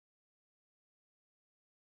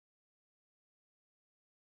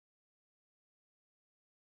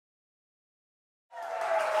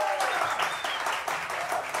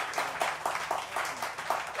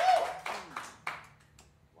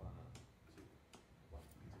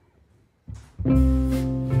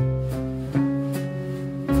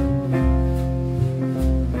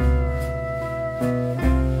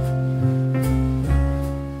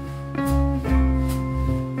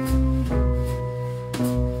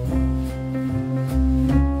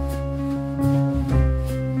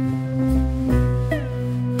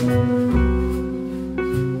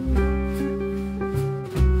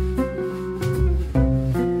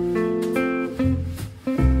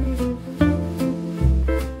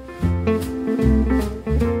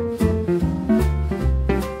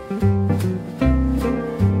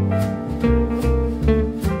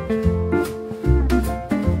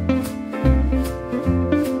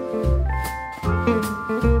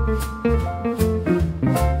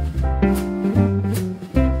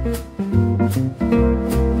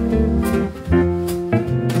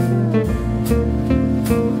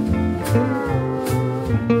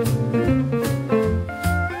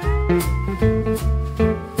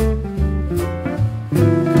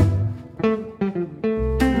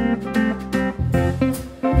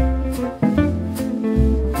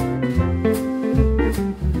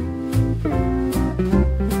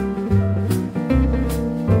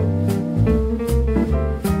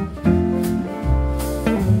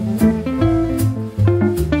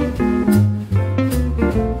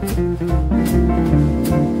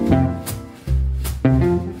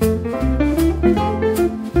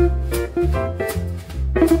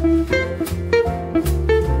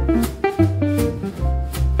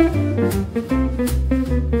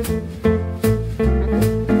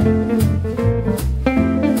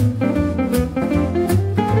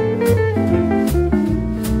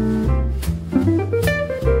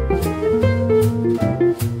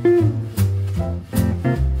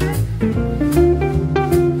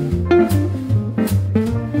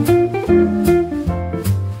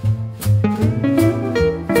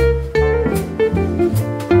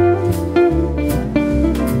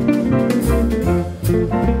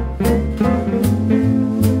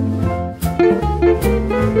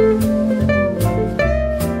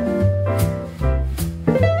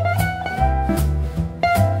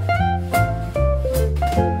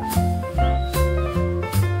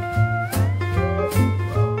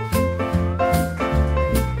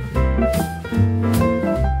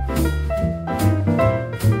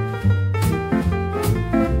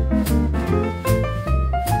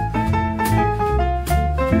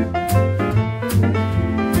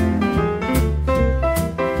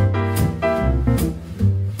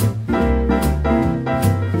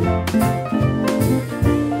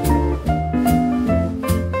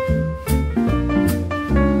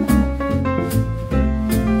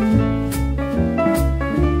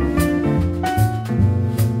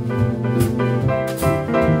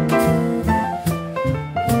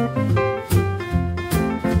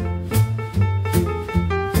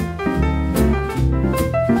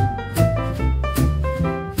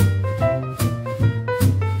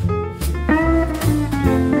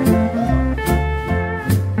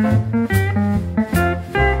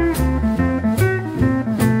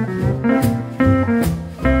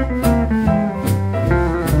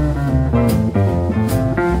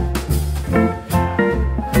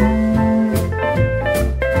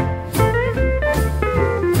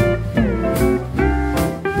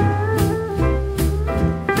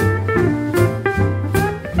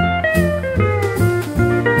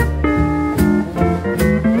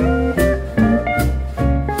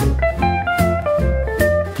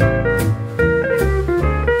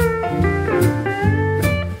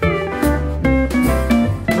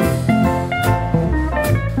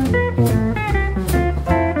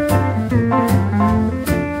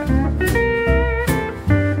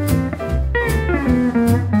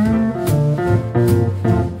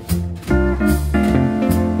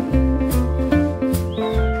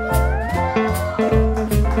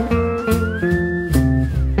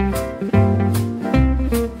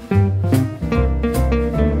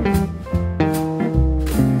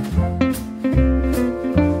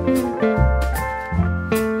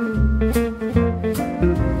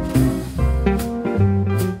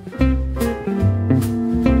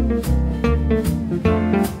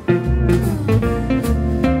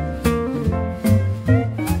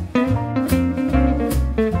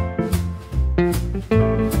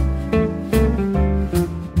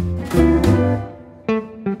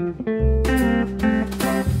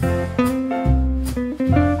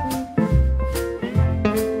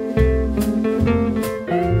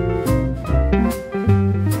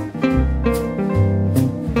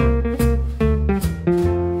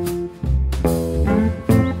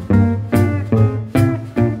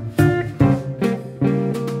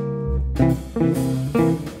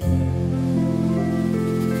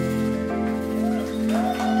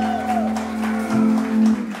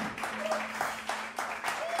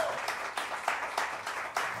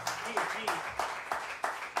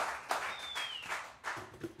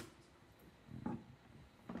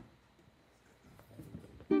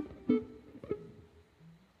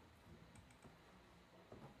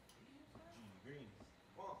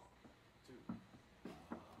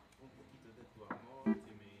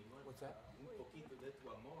tu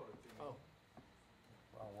amor, Timmy. Oh.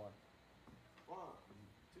 Wrong one. 1,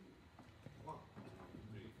 2, 1, 2, 3.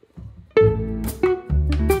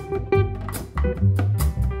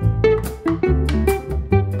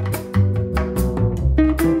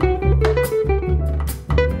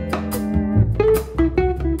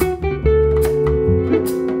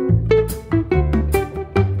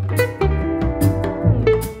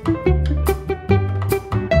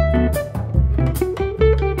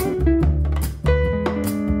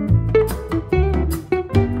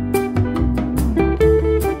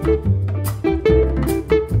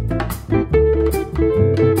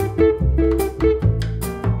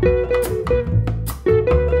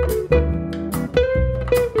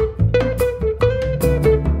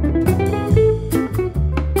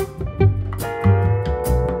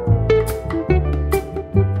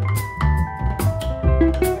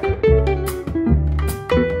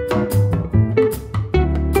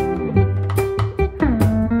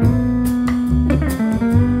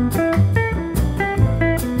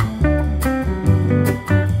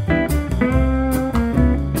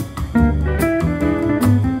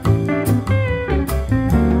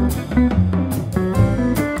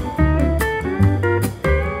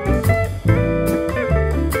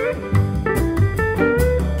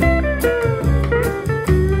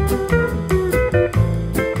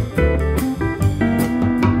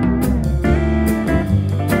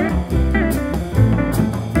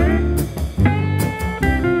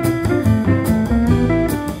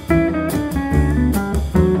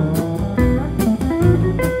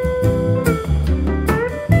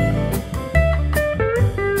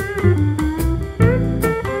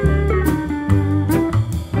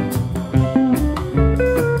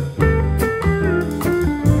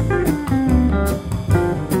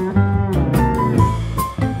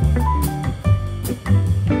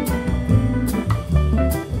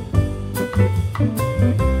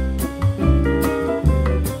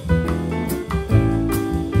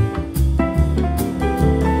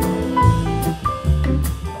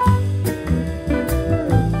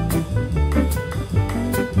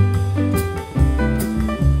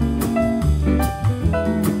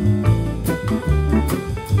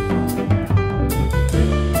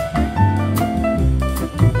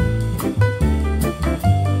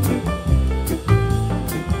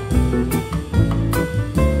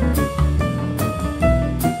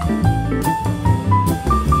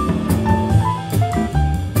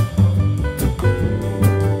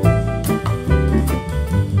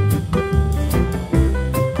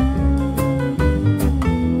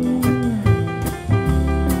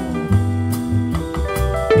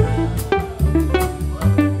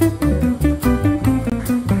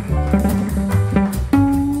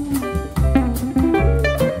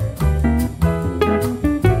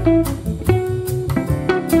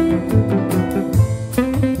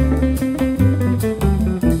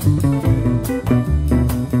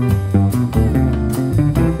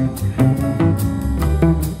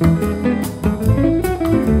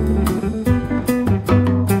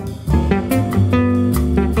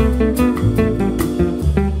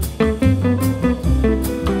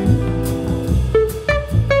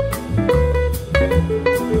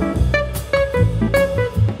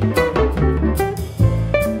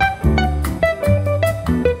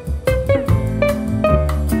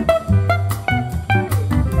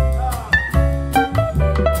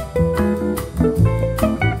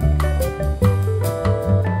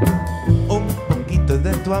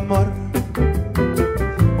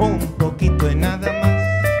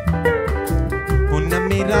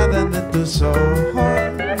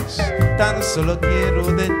 Solo quiero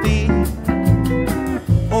de ti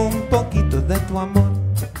un poquito de tu amor,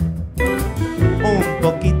 un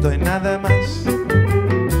poquito y nada más,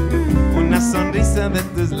 una sonrisa de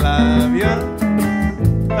tus labios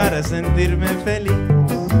para sentirme feliz.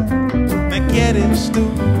 Me quieres tú,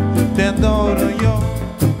 te adoro yo,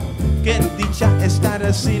 qué dicha estar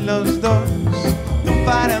así los dos, tú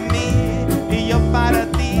para mí y yo para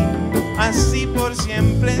ti, así por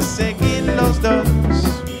siempre seguir los dos.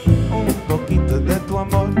 Un poquito de tu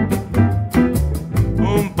amor,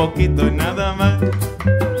 un poquito y nada más,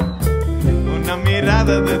 una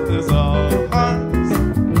mirada de tus ojos,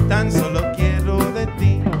 tan solo quiero de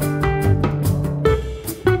ti.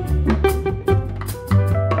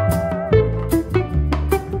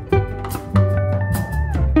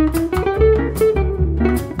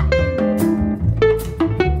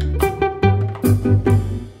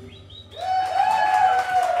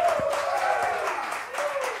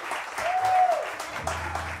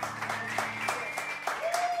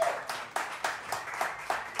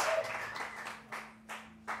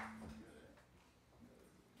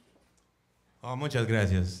 Muchas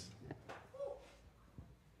gracias.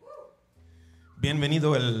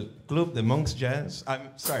 Bienvenido al Club de Monks Jazz.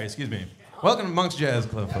 I'm sorry, excuse me. Welcome to Monks Jazz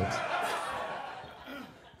Club, folks.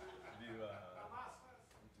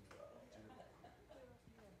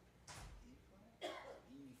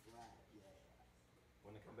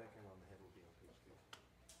 When I come back in on the head, will be on page 2.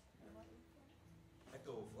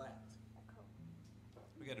 Echo flat.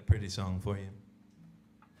 We got a pretty song for you.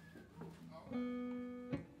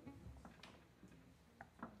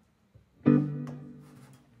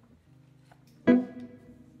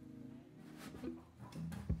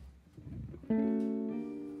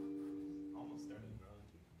 Almost started wrong.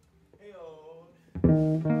 Hey-oh.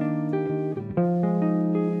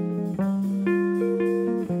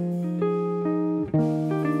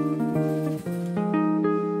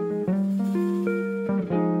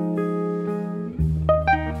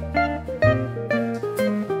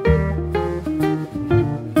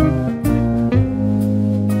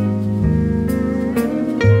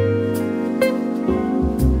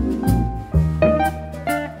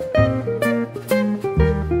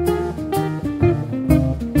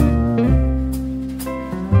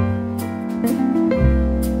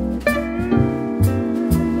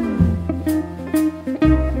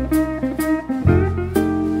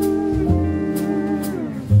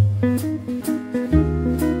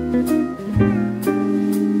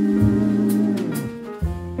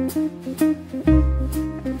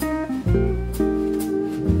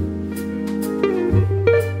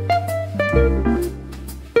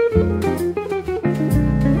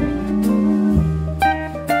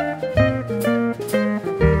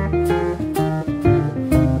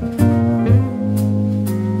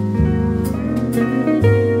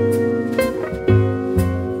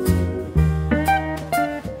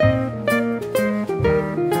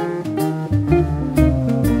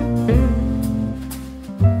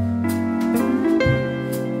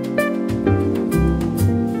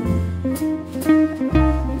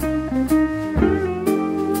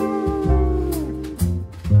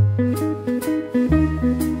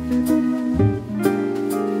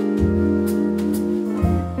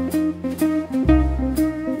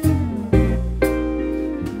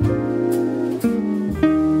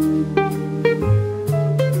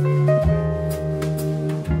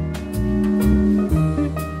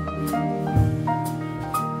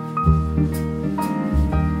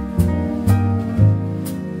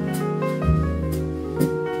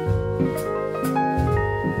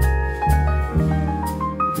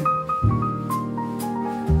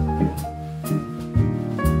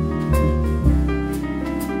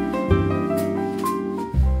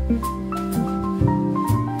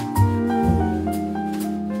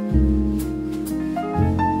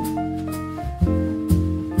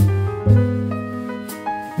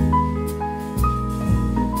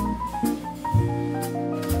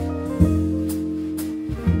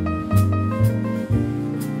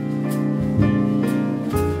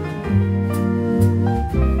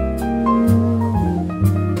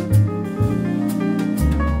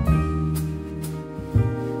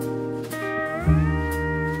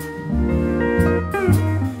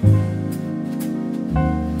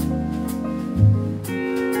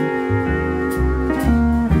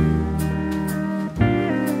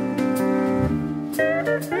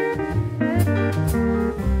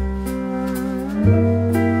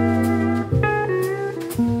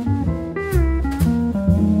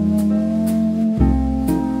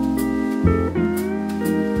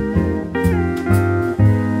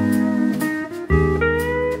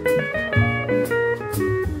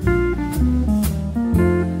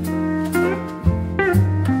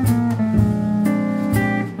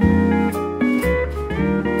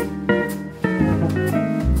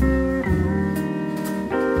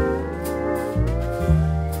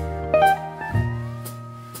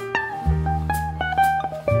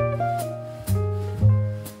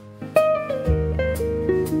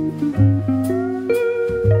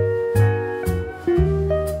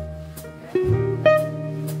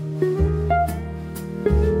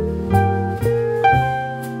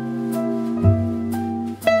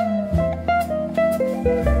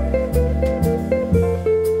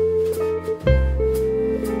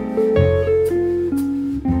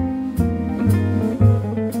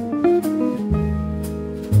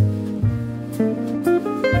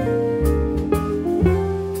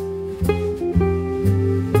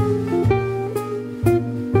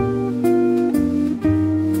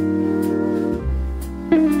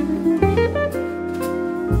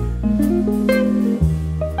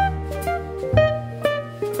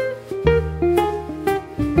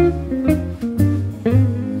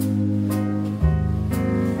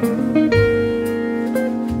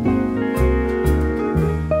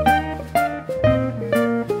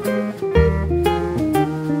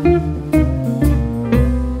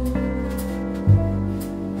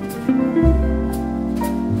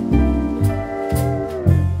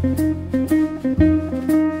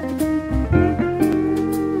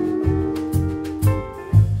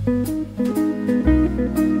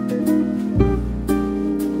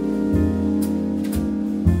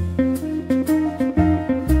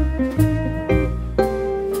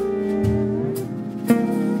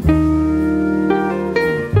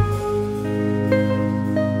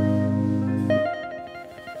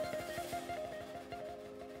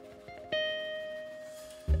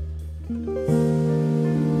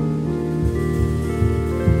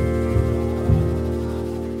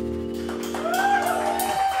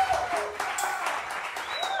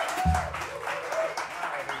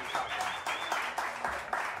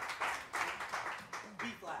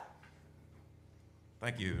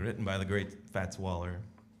 great Fats Waller.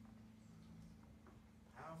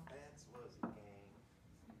 How fast was it, gang?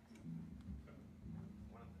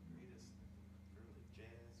 One of the greatest early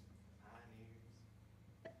jazz pioneers.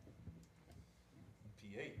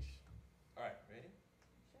 PH. All right, ready?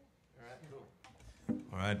 Sure. All right, cool.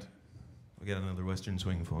 All right, we got another Western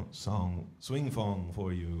swing fong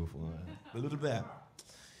for you for a little bit.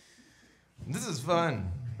 This is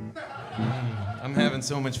fun. I'm having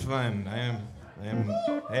so much fun. I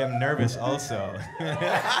am nervous also.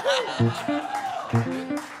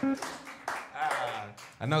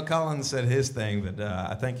 I know Colin said his thing, but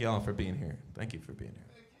I thank you all for being here. Thank you for being here.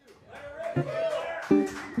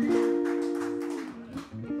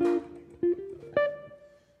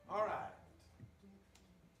 All right.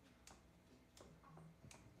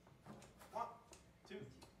 1, 2,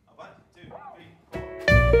 1, 2, 3, 4.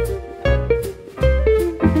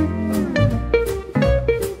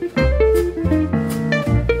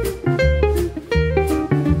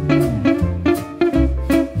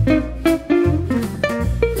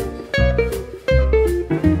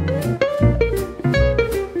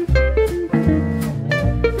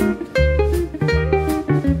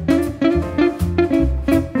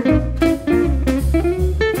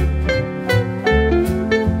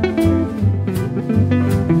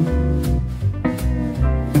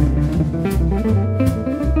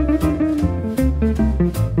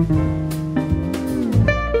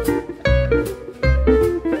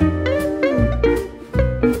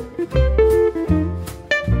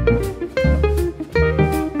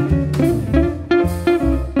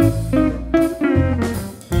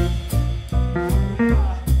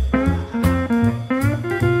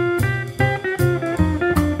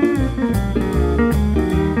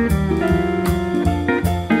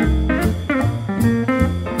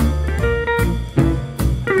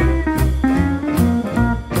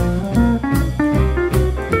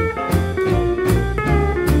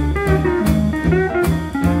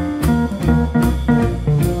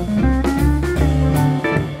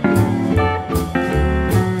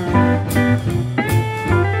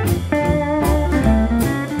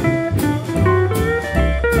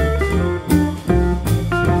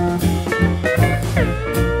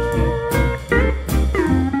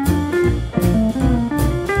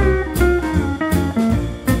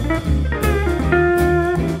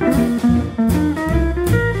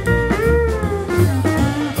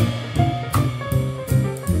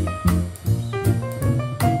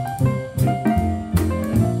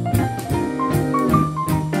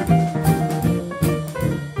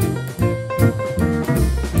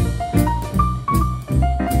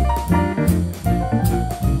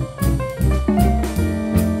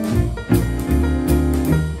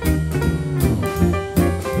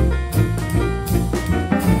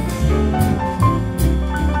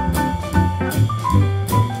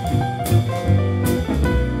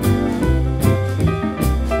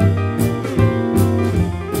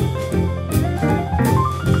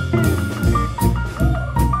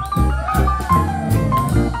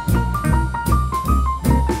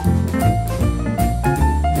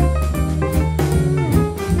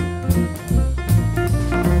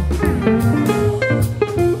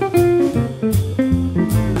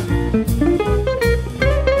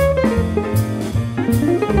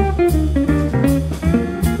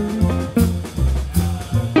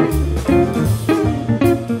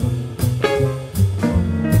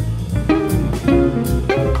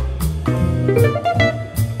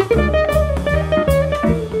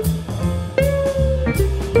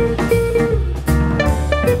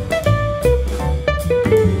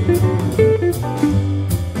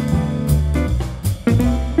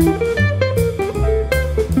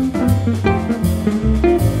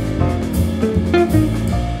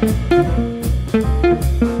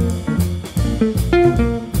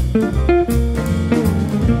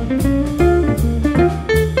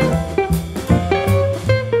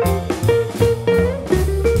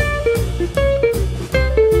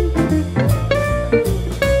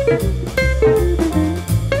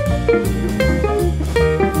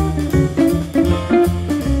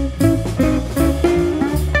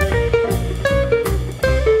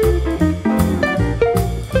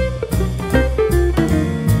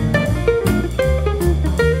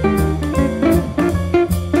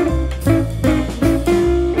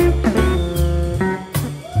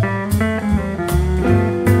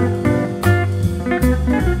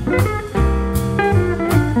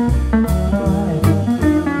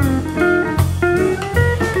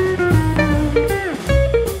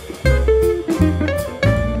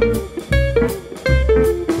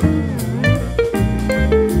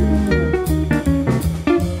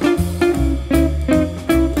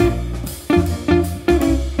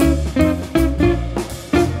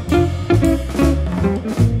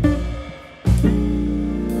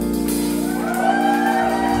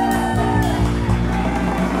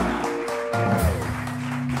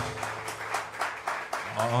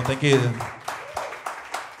 Thank you.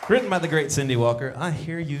 Written by the great Cindy Walker. I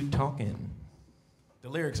Hear You Talking. The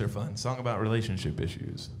lyrics are fun. Song about relationship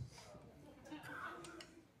issues.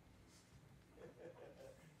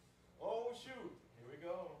 Oh, shoot. Here we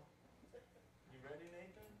go. You ready,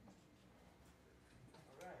 Nathan?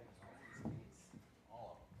 All right.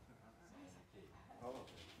 All of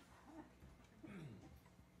them.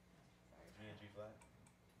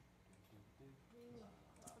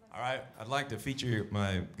 All right, I'd like to feature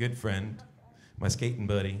my good friend, my skating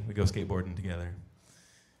buddy. We go skateboarding together.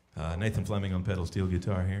 Nathan Fleming on pedal steel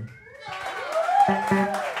guitar here.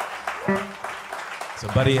 It's a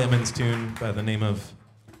Buddy Emmons tune by the name of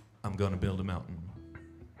I'm Gonna Build a Mountain.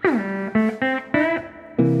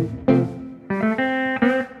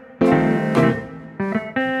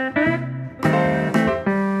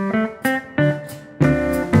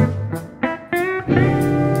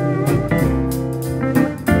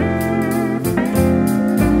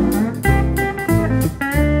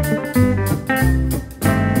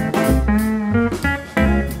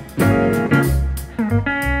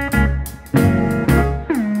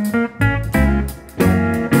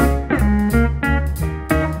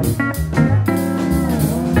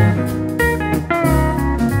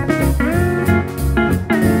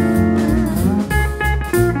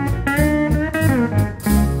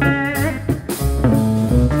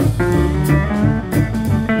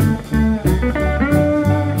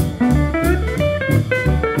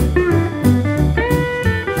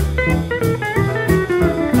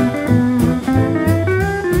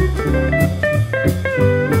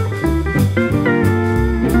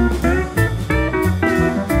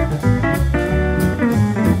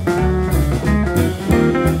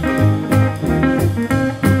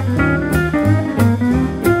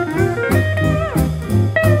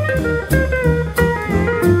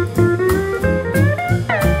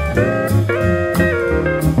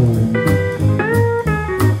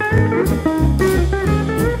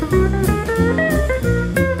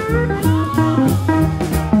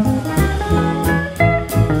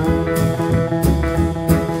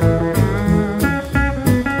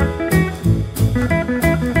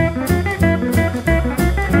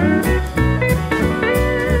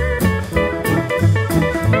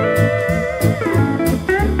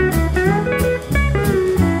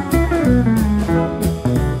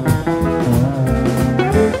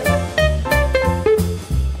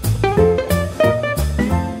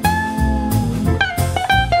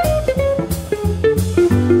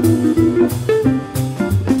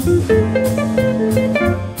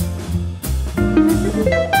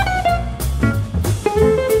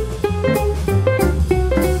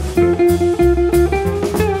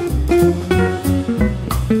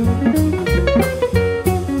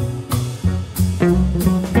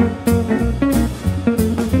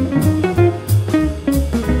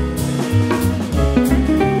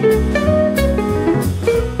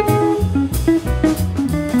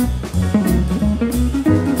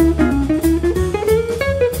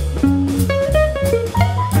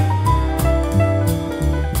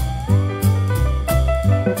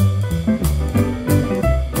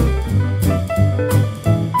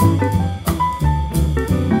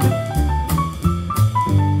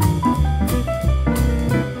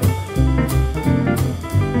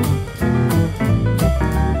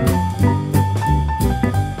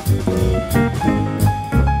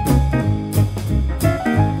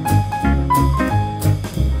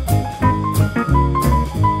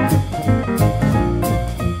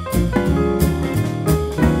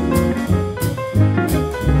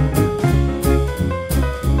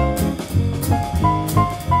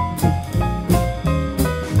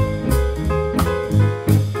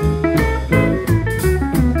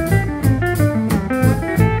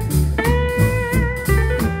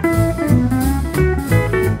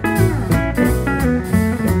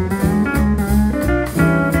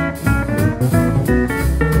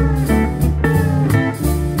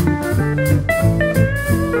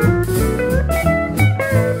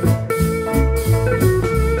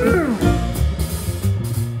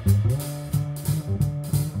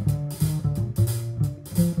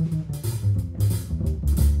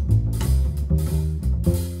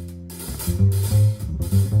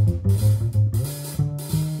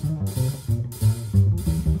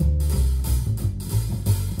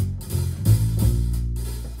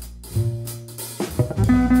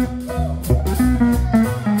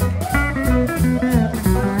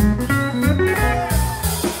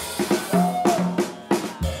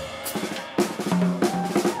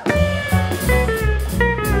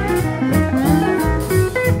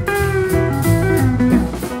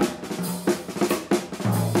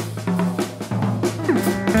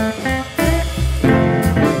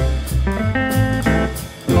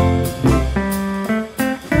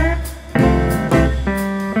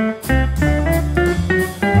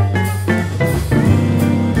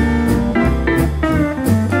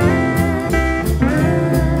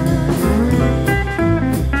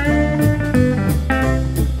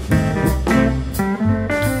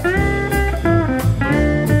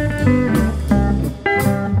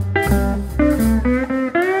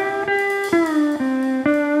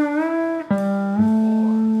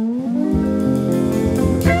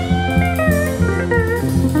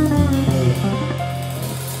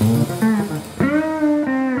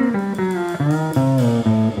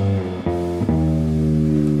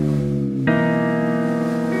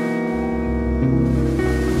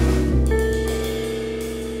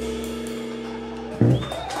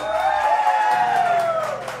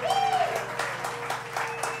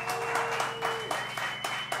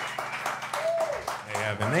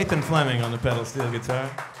 Nathan Fleming on the pedal steel guitar.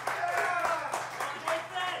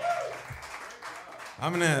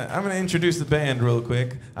 I'm gonna introduce the band real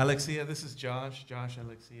quick. Alexia, this is Josh. Josh,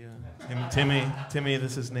 Alexia. Timmy,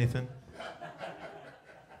 this is Nathan.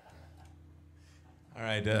 All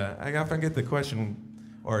right, I often get the question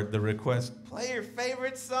or the request, play your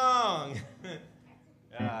favorite song.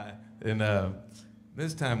 And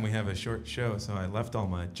this time we have a short show, so I left all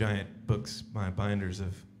my giant books, my binders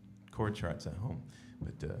of chord charts at home.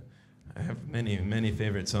 But I have many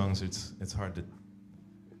favorite songs. It's hard to.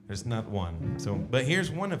 There's not one. So, but here's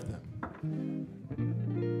one of them.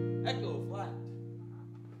 Echo flat.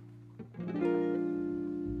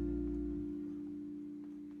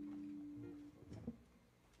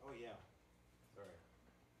 Oh yeah. Sorry.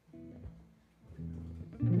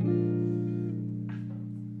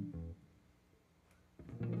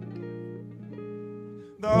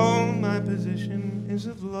 Though my position is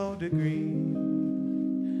of low degree,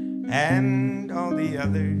 and all the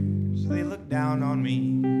others, they look down on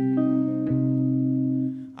me,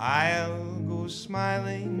 I'll go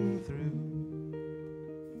smiling through.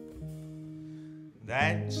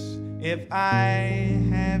 That's if I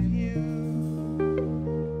have you,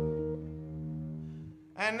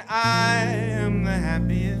 and I am the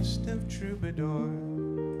happiest of troubadours,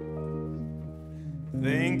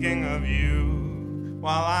 thinking of you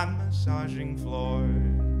while I'm massaging floors.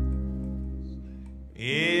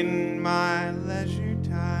 In my leisure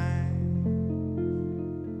time,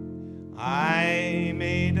 I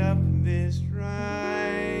made up this rhyme.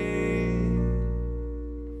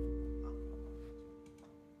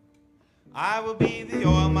 I will be the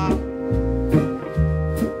oil mop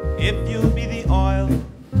if you'll be the oil.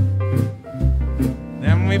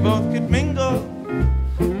 Then we both could mingle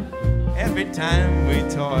every time we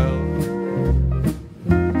toil.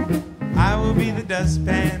 I will be the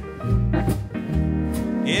dustpan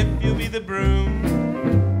if you'll be the broom.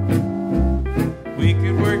 We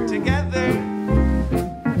could work together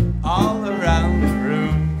all around the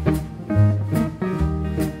room.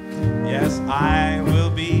 Yes, I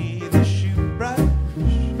will be the shoe brush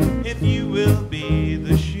if you will be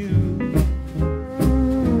the shoe.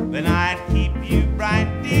 Then I'd keep you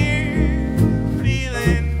bright, dear,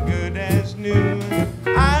 feeling good as new.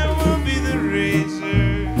 I will be the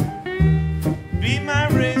razor, be my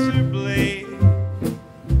razor blade.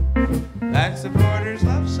 That's the Porter's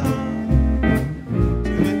love song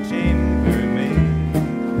to a chambermaid.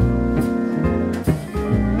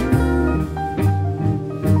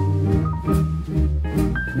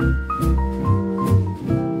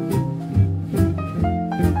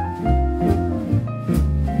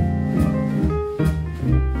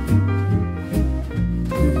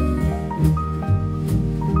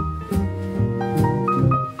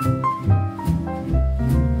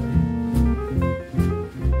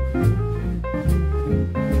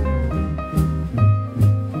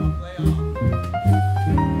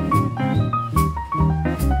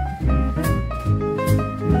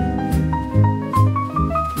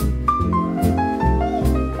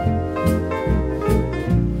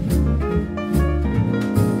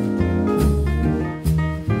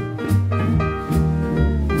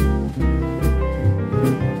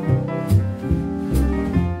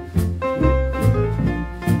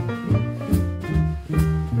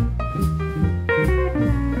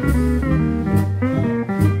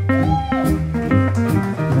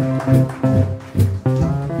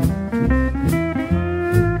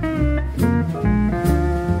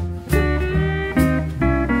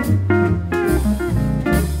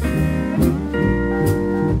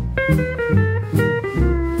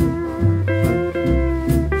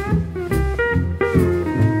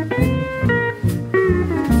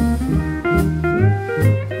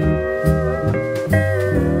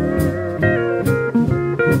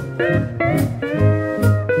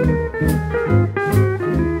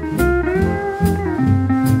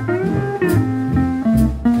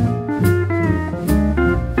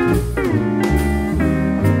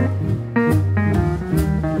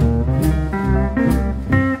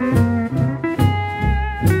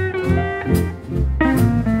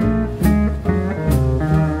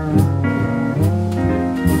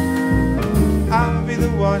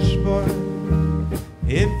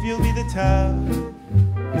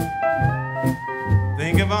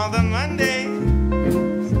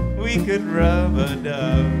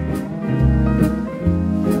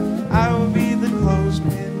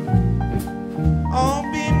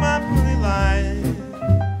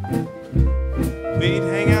 We'd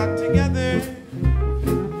hang out together,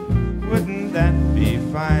 wouldn't that be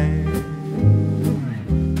fire.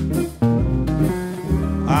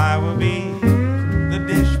 I will be the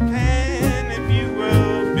dishpan if you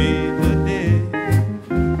will be the dish.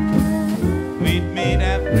 We'd meet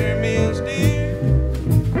after meals, dear.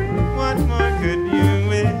 What more could you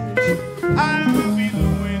wish? I will be the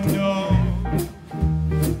window,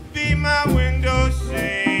 be my window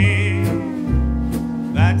shade.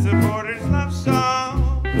 That's a porter's love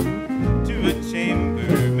song to a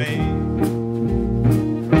chambermaid.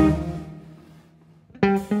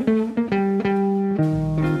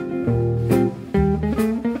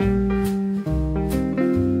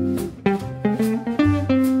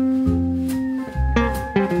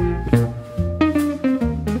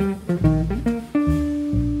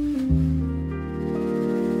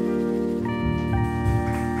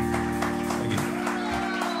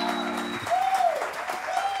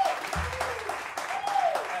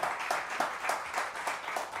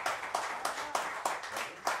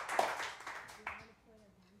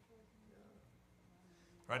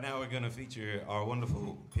 Right now we're going to feature our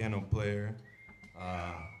wonderful piano player,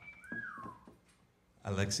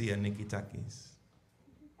 Alexia Nikitakis.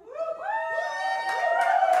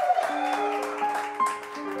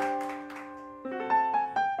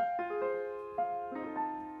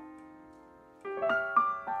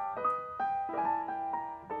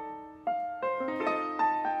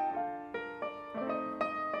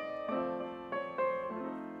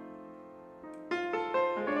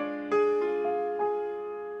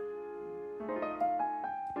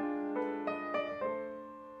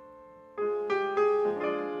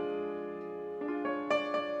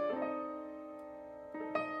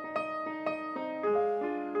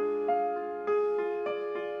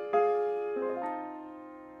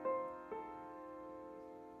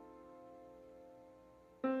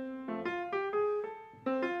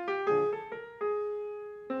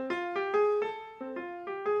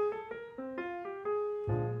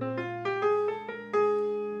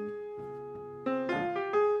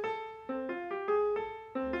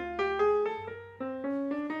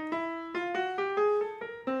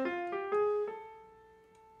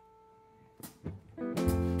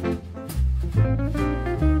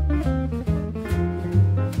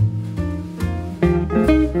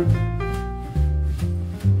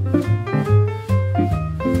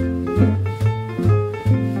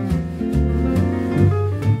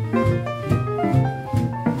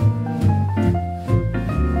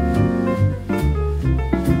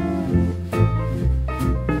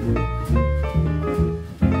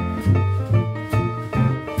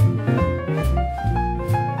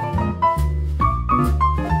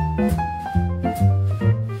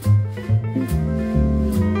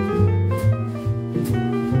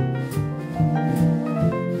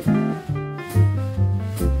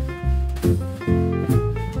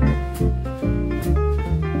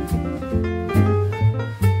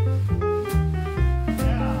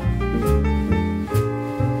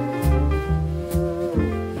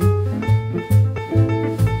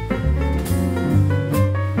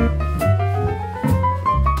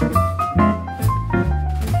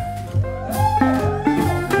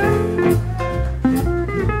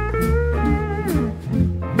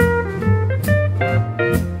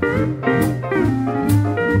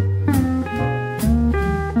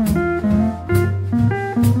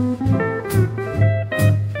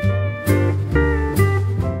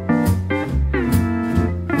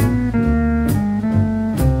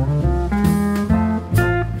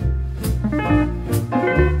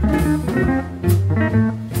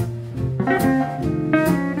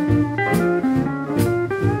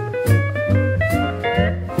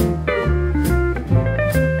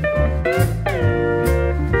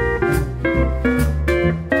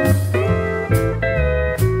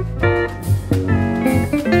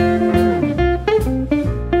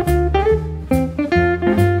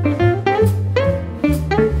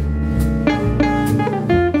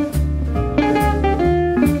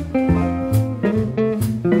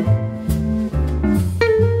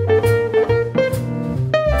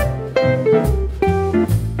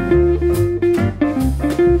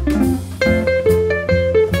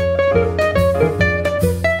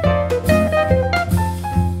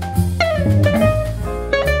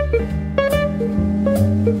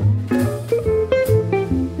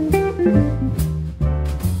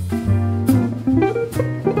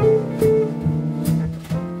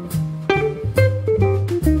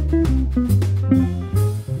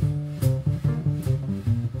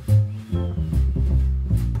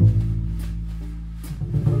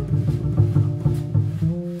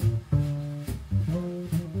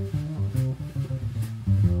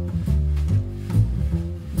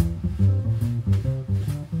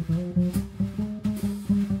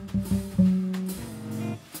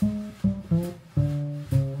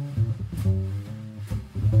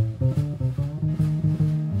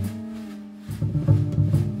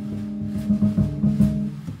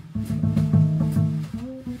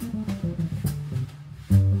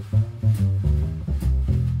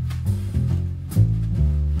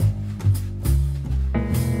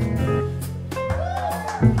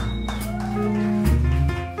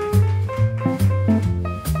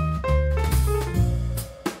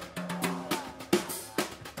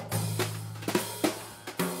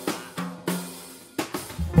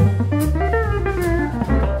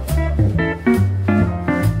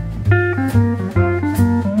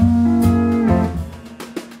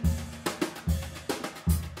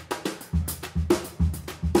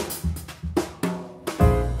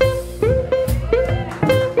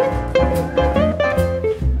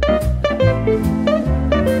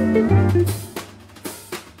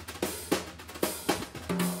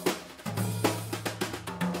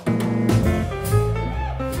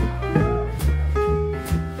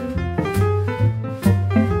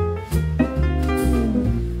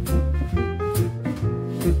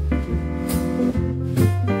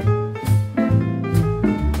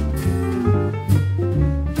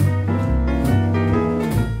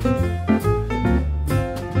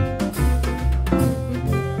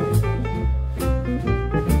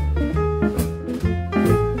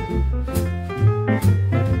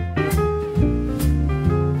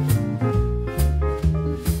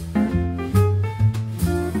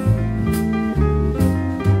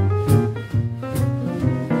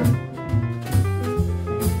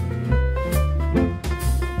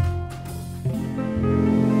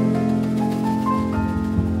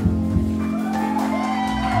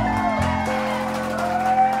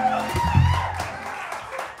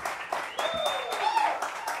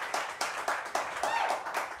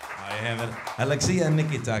 Alexia and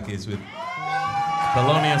Nikitakis with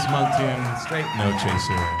Thelonious Monk tune, Straight No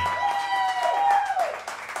Chaser.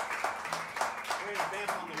 We're gonna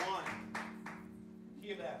dance on the one.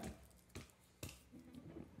 Hear that?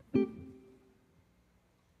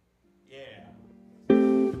 Yeah.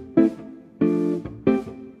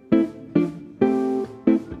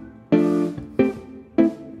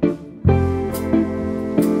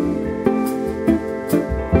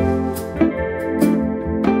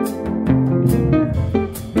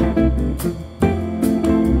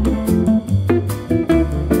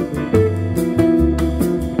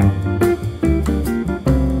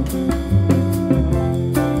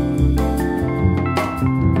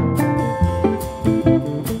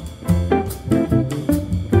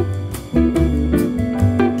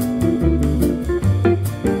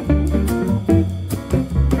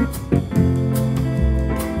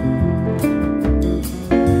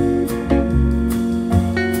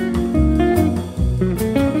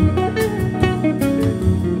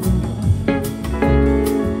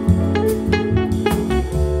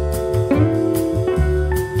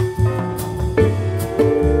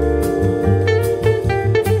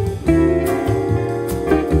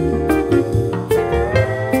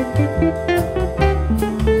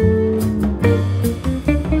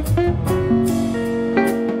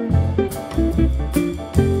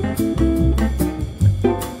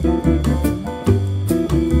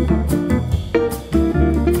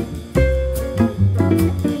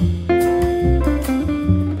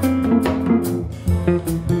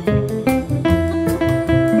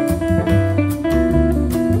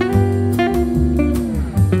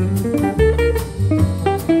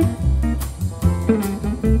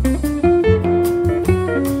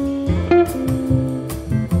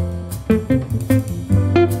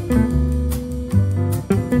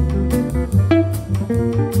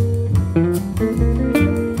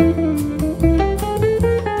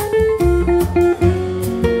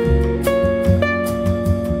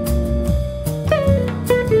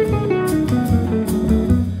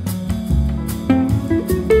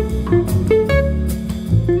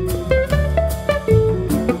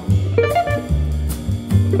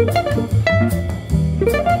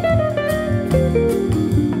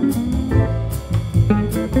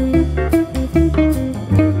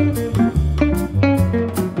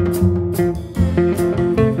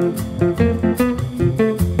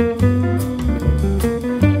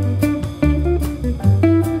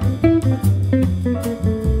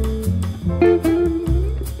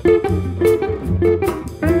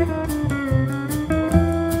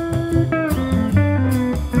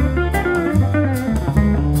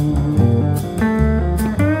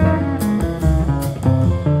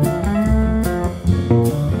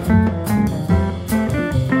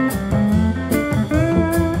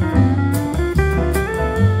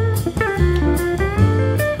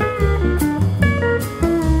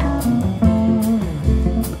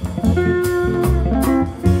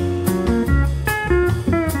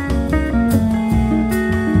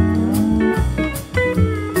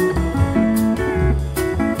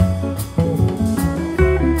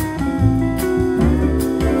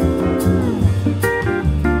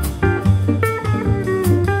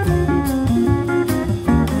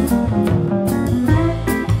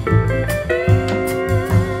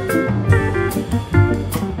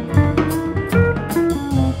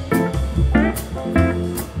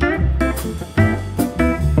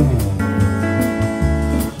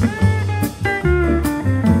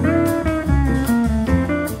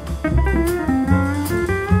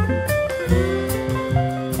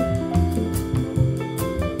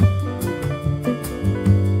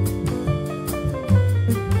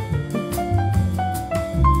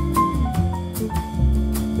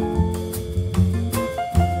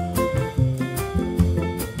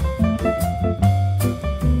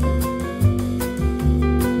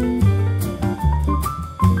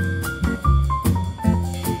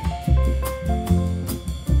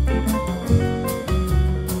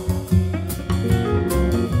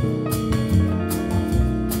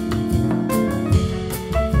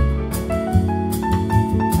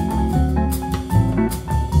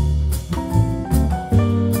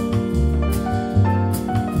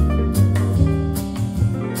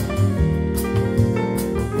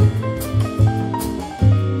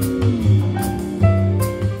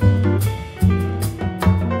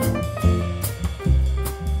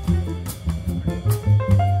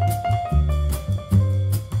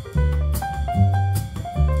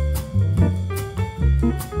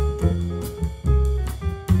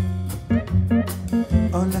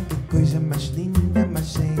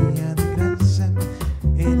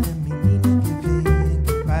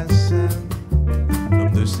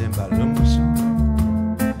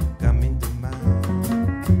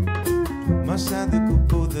 moça de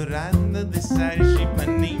coco dourado de Sérgio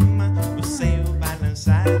Ipanema, o céu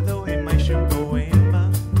balançado é mais um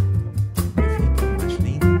poema que fica mais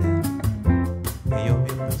linda e eu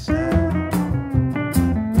vi passar.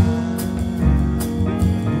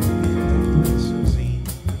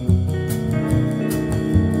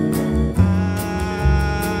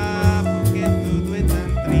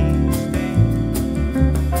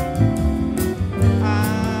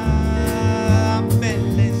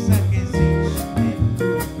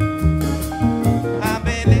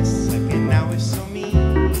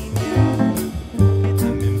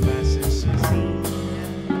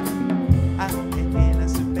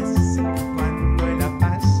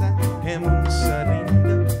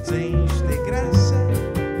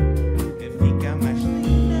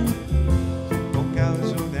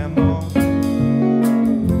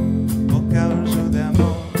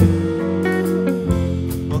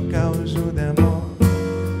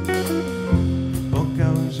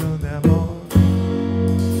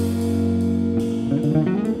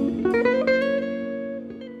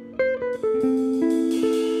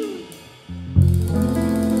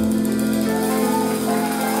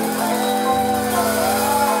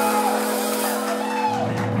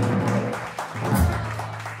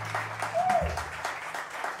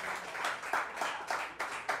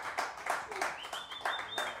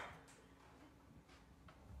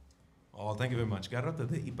 Thank you very much. Garota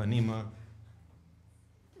de Ipanema.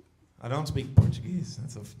 I don't speak Portuguese.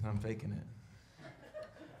 I'm faking it.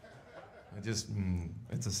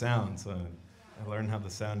 It's a sound, so I learned how the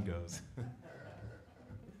sound goes.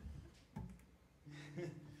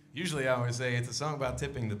 Usually I always say it's a song about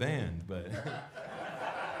tipping the band, but...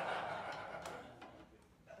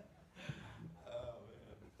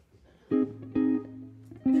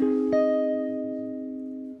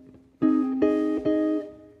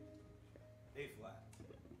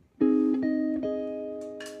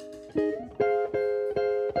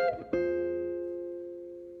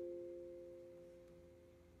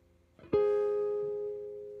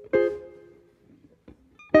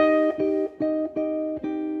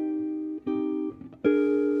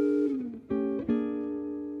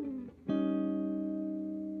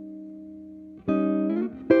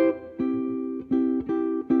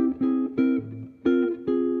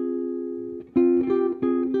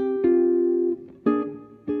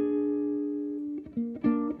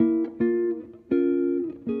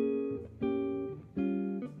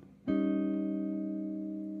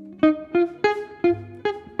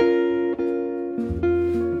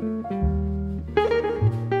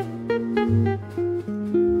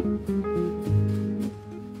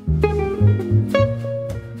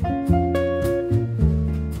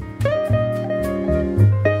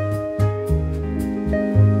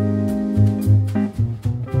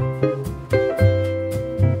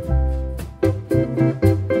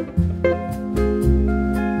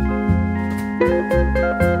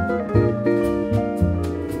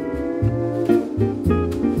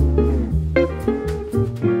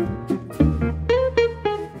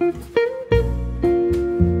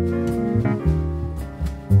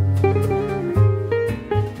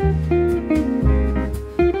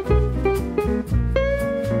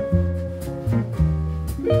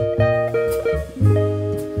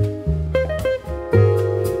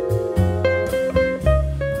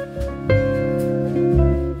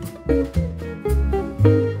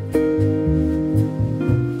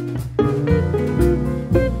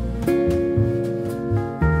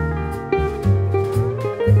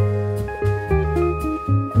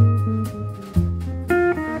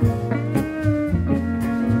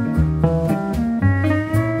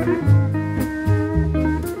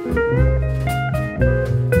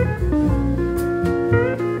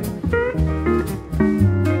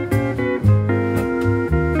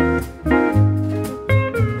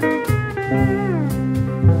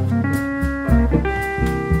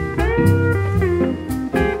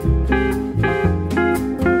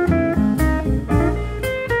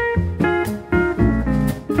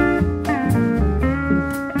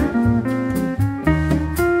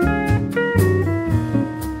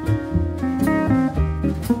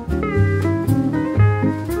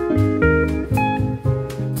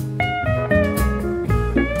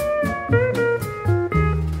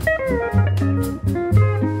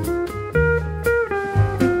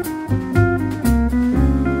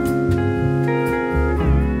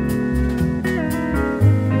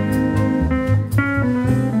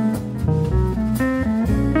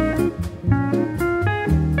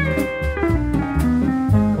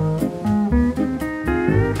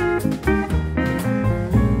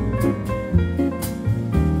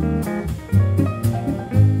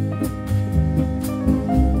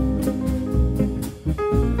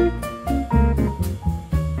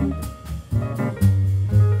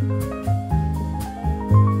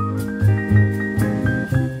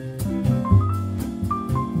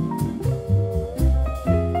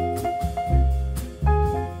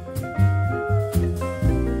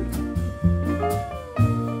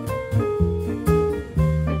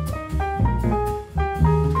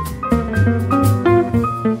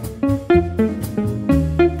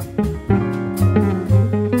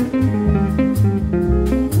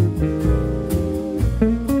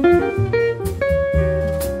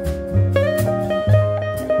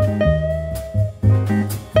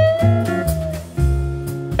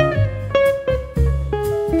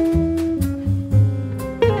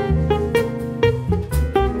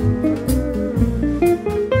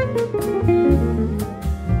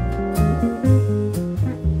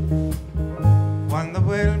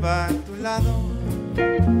 lado.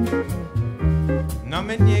 No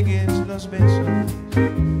me niegues los besos,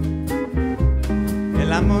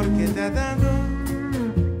 el amor que te ha dado.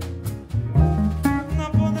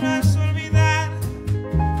 No podrás olvidar,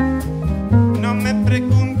 no me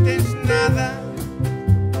preguntes nada,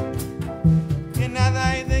 que nada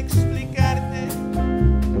hay de explicarte.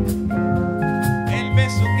 El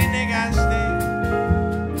beso que negaste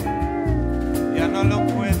ya no lo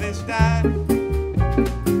puedes dar.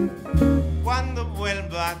 Cuando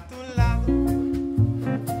vuelva a tu lado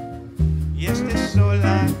y esté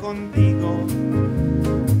sola contigo,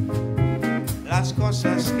 las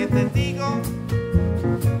cosas que te digo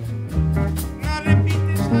no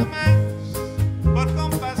repites jamás. Por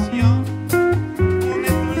compasión, une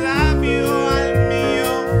tu labio al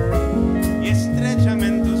mío y estréchame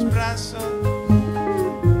en tus brazos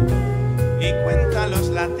y cuenta los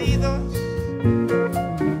latidos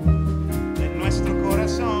de nuestro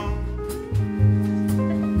corazón.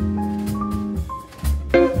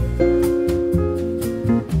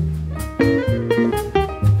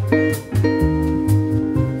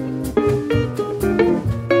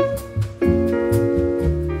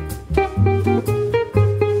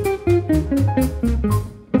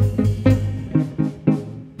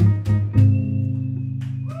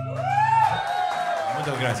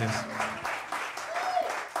 Muchas gracias.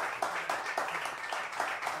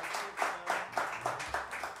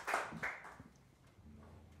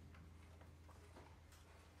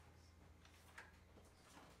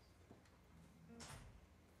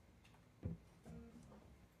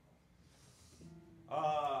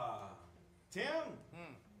 Tim?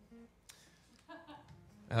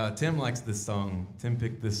 Tim likes this song. Tim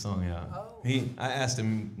picked this song out. Oh. I asked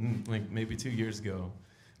him like maybe 2 years ago,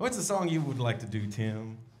 what's the song you would like to do,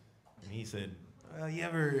 Tim? And he said, well, you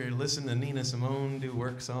ever listen to Nina Simone do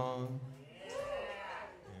work song?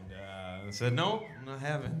 And I said, no, I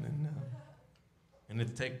haven't. And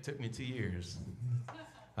it took me 2 years.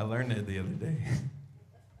 I learned it the other day.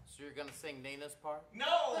 So you're gonna sing Nina's part? No.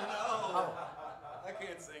 Oh. I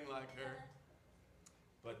can't sing like her.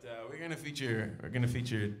 But we're gonna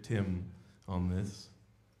feature Tim on this.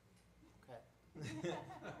 Okay.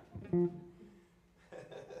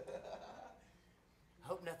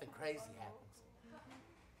 Hope nothing crazy happens.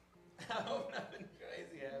 I hope nothing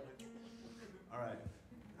crazy happens. All right.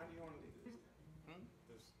 How do you want to do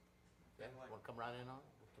this? Yeah, wanna come right in on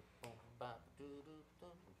it?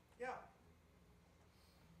 Yeah.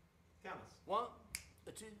 Count us. 1,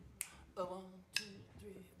 2, 1, 2,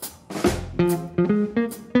 3.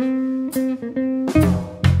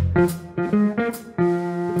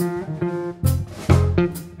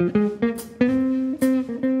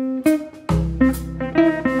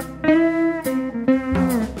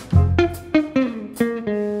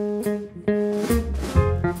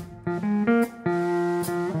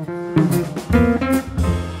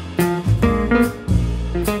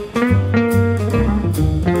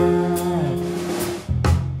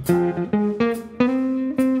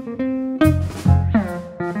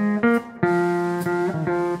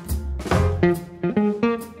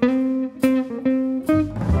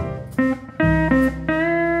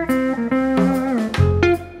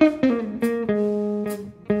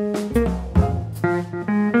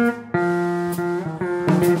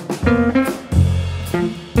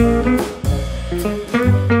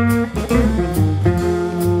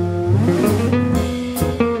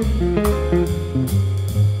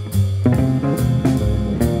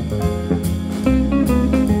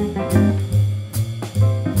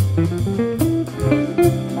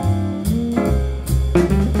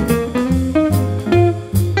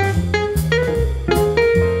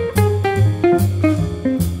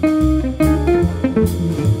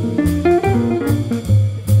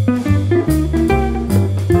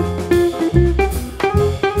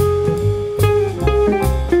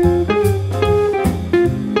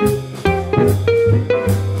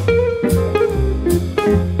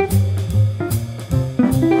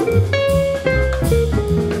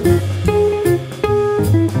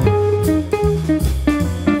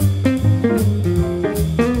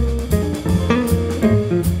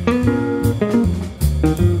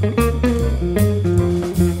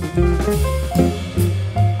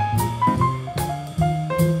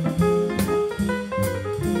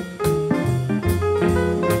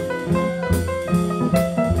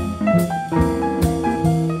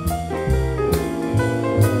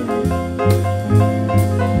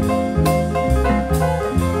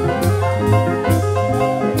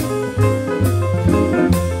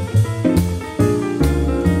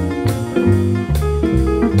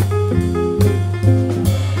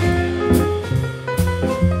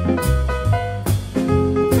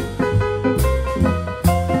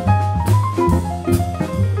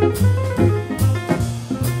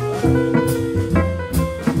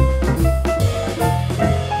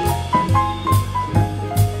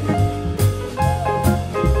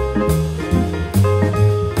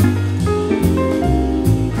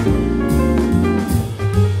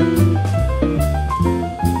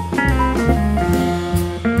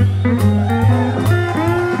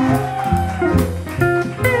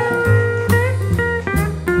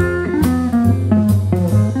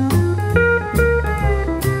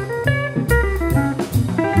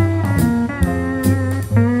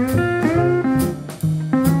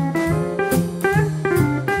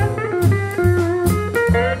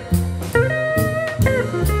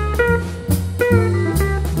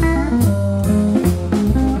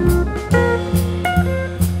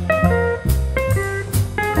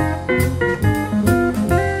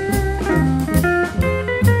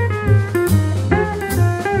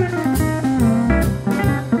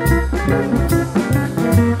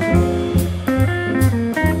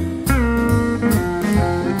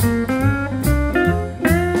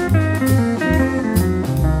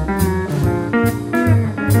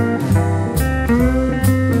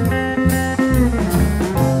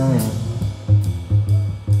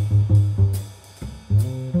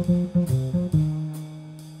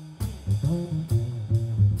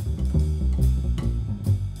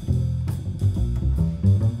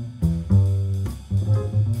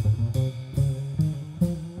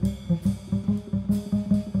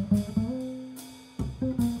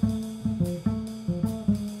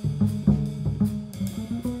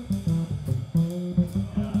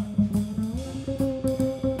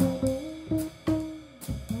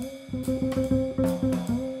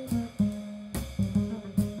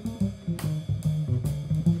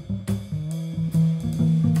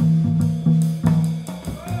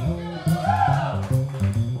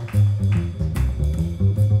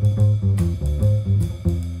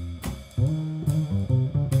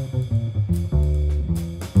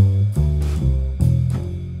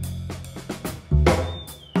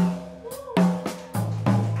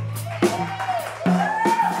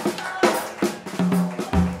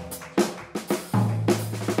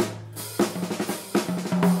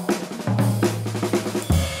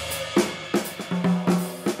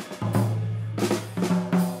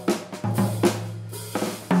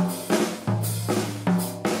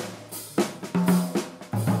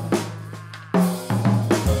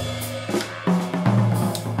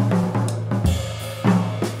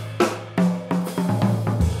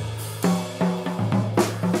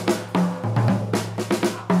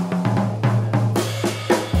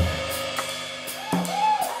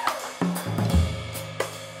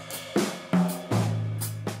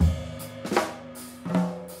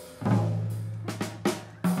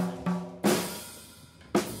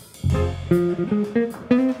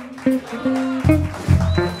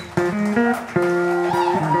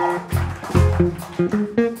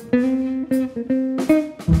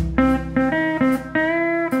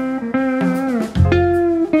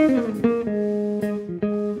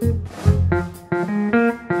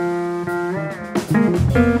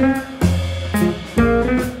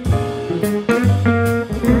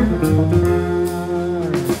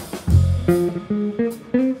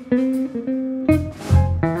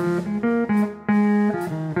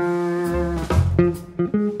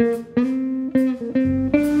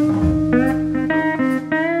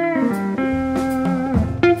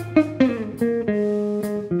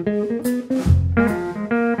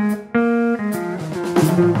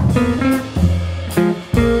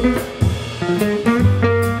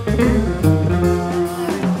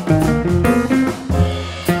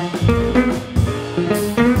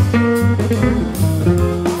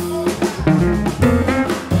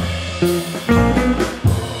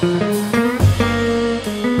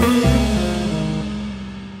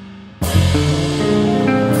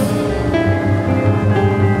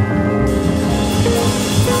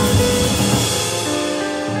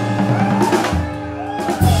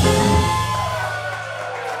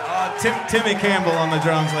 Timmy Campbell on the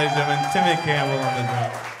drums, ladies and gentlemen. Timmy Campbell on the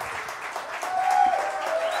drums.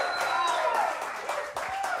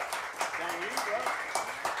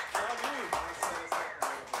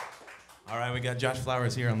 All right, we got Josh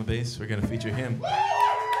Flowers here on the bass. We're going to feature him.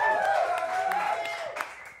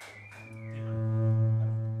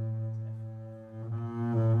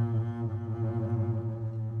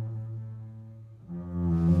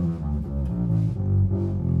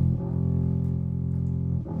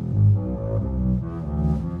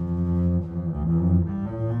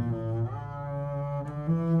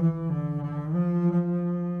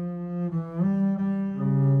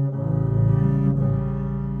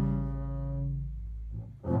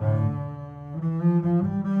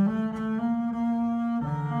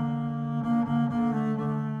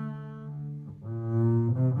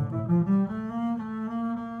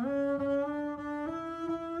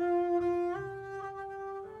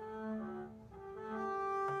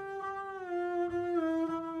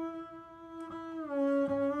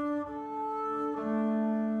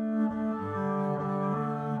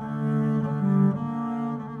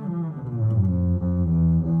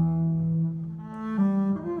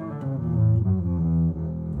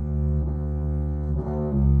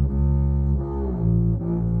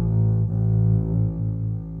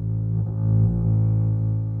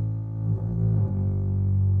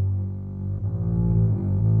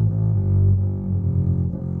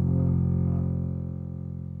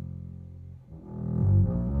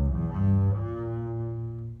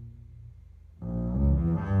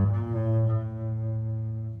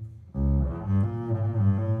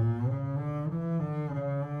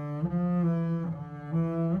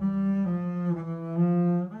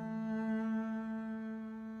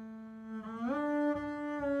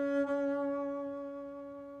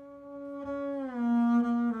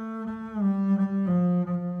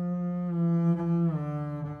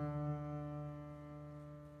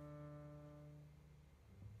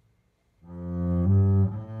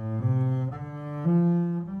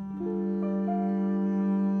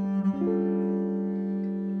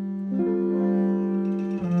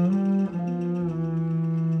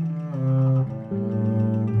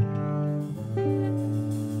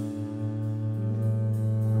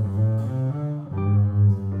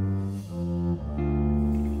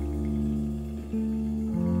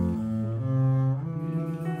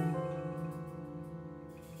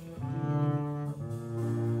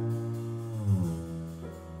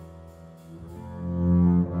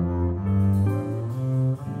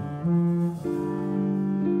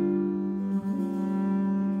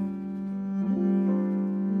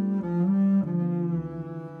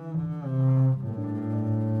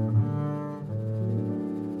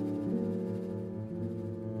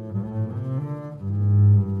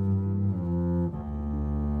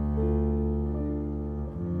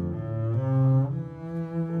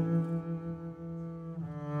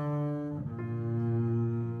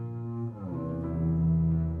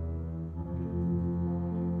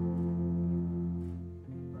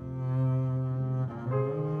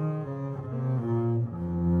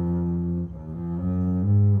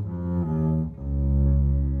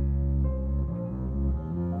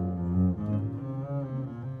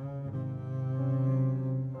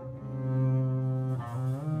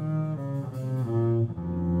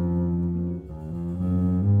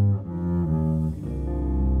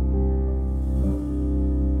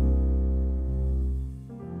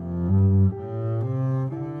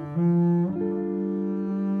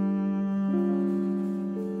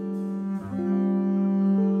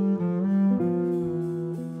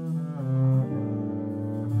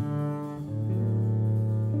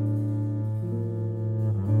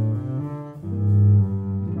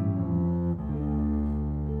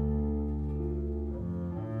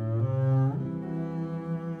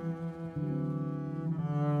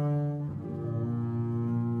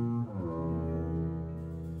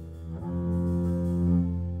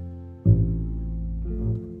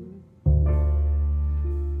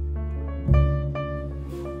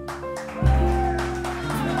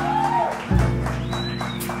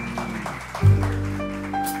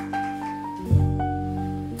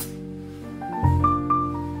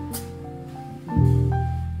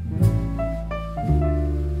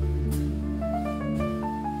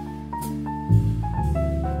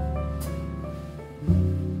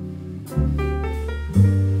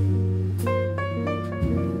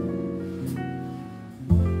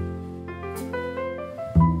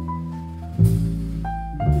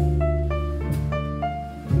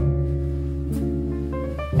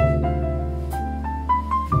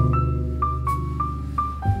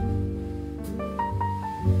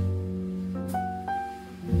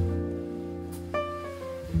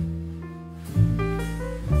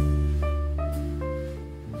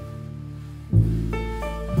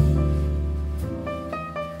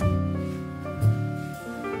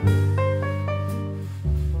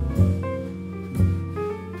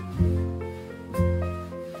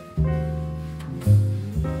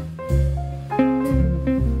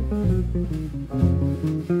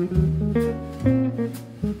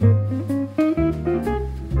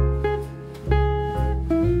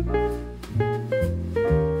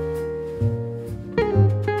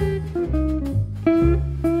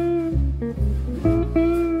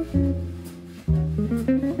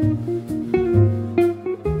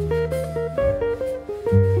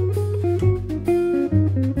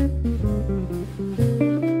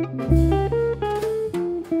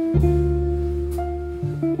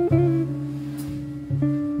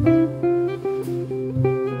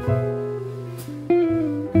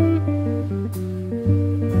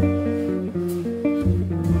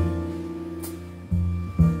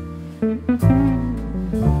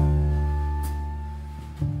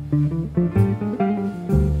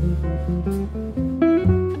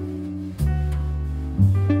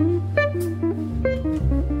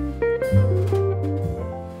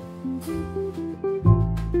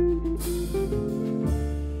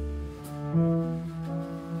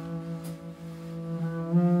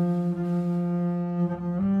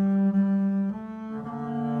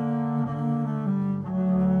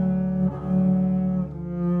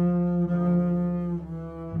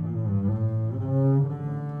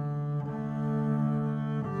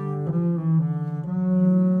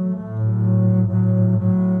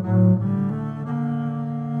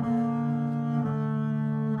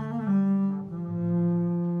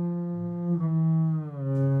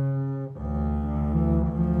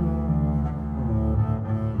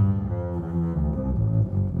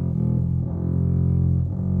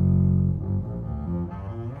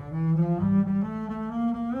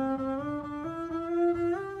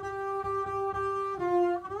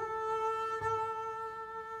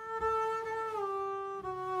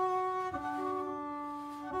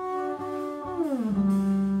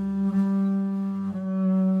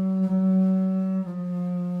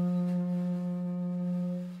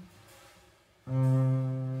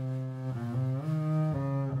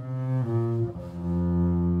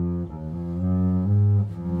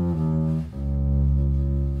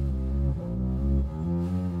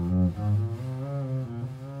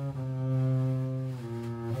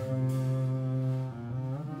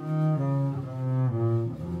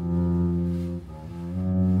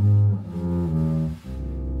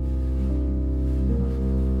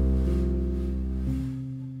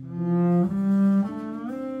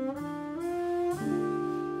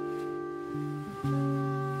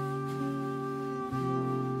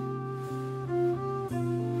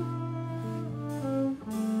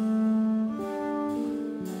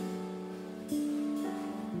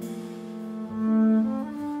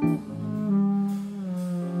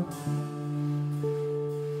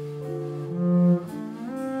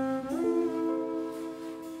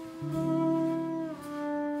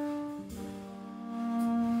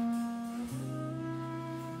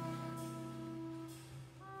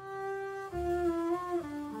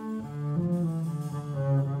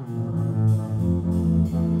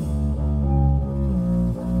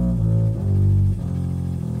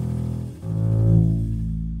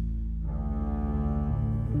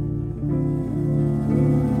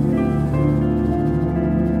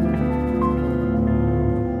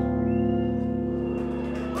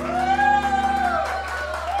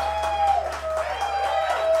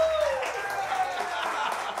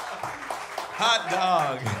 Hot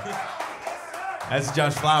dog. That's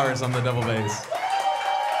Josh Flowers on the double bass.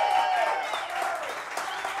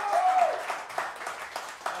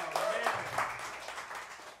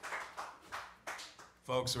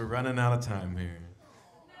 Folks, we're running out of time here.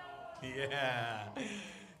 Yeah.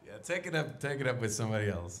 Yeah, take it up with somebody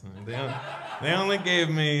else. They only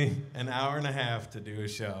gave me an hour and a half to do a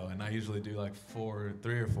show, and I usually do like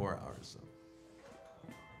 3 or 4 hours.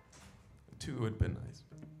 So 2 would have been nice.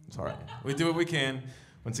 It's all right. We do what we can.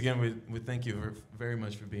 Once again, we thank you very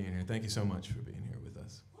much for being here. Thank you so much for being here with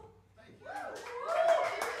us.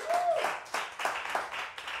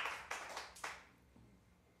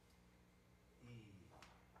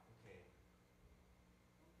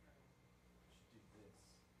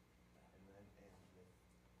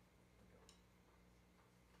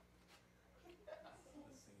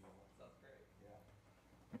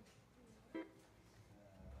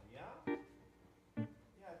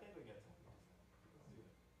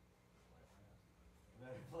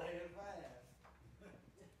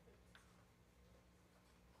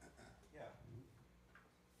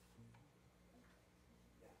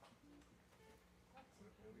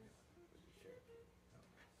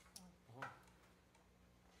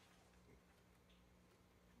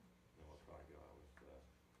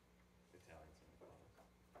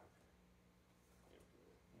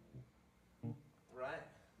 Right.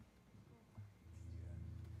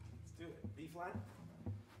 Let's do it. B flat?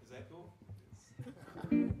 Is that cool?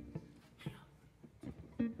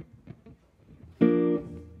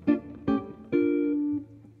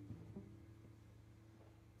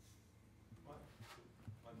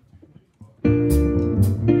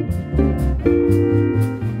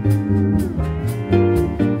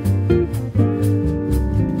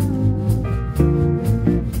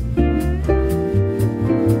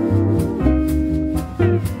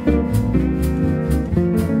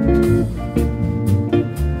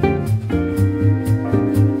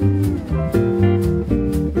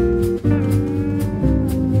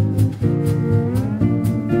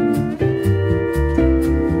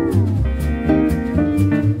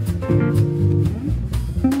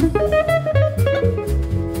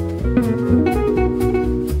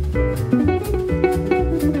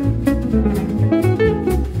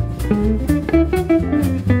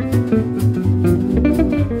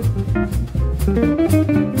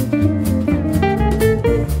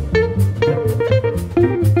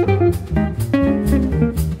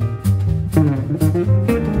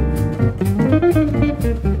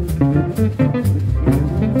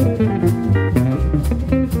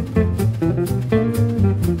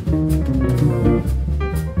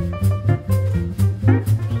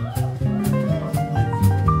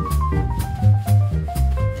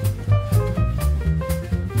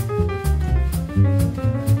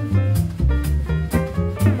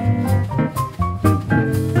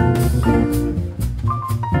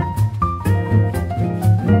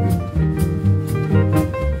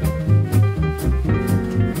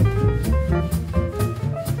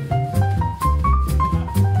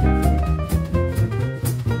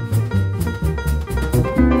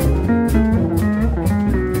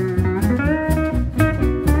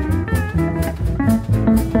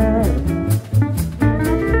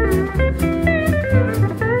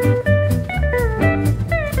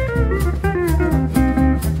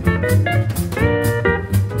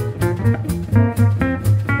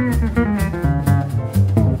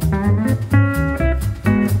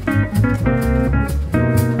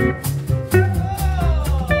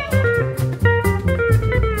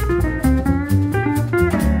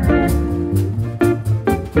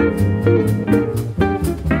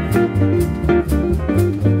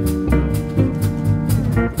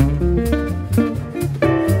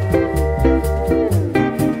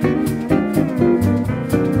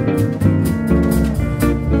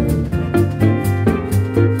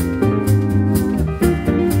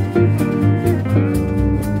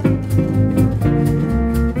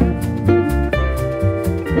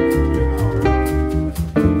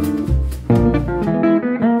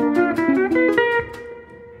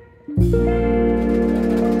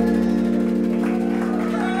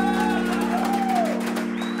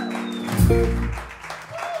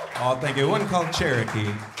 Oh, thank you. One called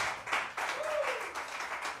Cherokee.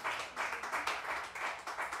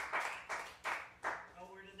 Oh,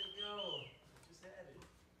 where did it go? Just had it.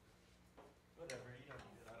 Whatever, you don't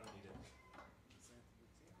need it. I don't need it.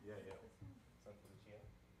 Yeah, yeah. Santa Lucia.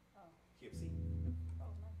 KFC.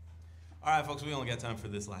 All right, folks, we only got time for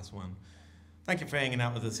this last one. Thank you for hanging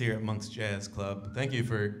out with us here at Monk's Jazz Club. Thank you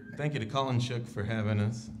to Colin Shook for having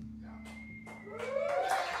us.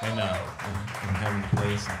 And having the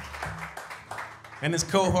place. And his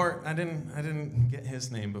cohort, I didn't get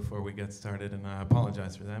his name before we got started, and I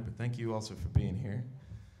apologize for that, but thank you also for being here.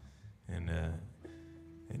 And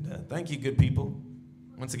thank you, good people.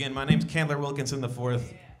 Once again, my name's Candler Wilkinson IV.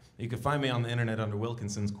 You can find me on the internet under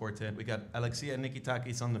Wilkinson's Quartet. We got Alexia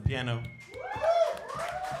Nikitakis on the piano.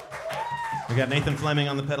 We got Nathan Fleming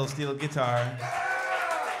on the pedal steel guitar.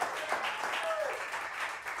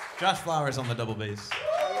 Josh Flowers on the double bass.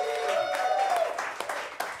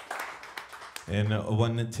 And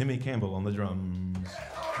one Timmy Campbell on the drums.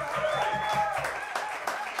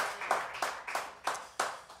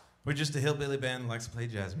 We're just a hillbilly band that likes to play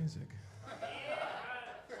jazz music.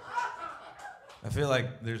 I feel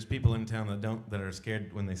like there's people in town that are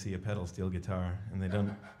scared when they see a pedal steel guitar, and they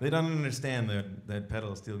don't understand that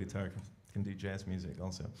pedal steel guitar can do jazz music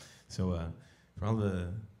also. So for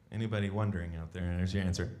anybody wondering out there, there's your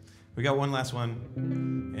answer. We got one last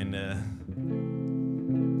one, and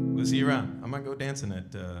we'll see you around. I might go dancing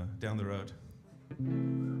at down the road.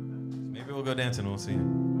 Maybe we'll go dancing. We'll see.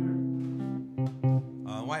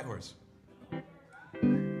 White Horse.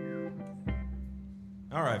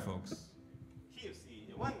 All right, folks.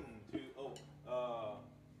 KFC. 1, 2, oh.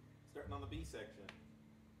 Starting on the B section.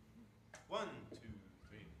 1, 2,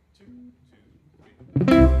 3, 2, 2,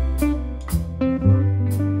 3.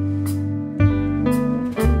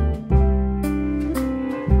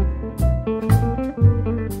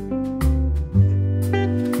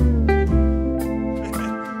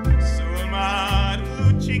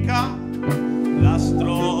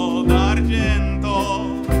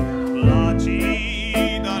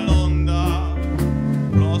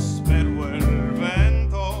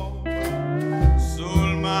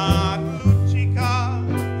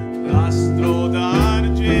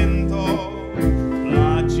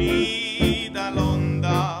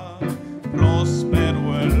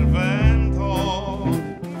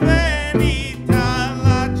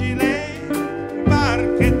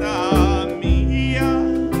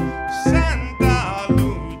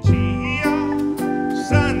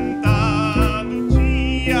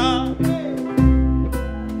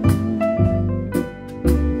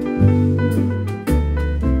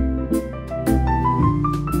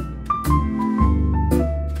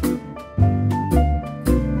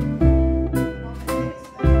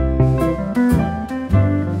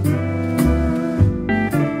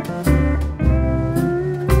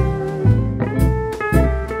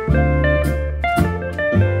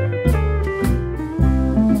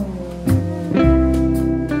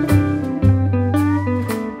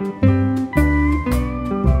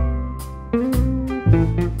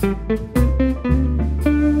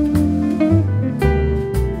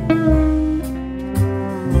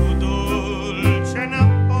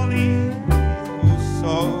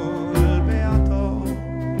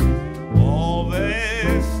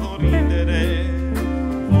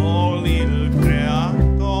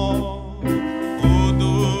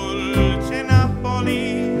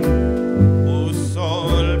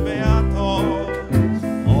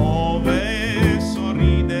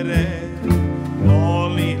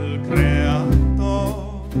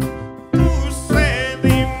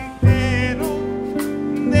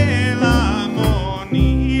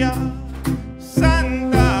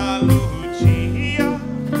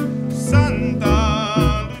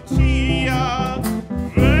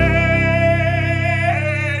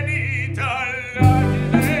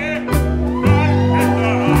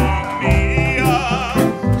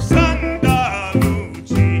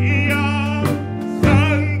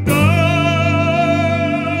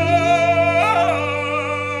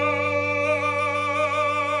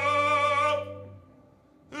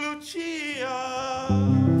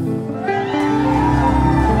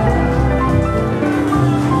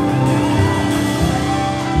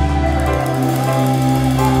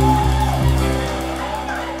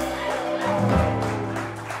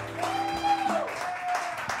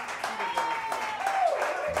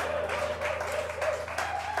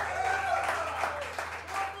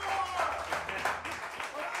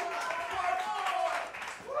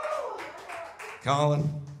 Colin?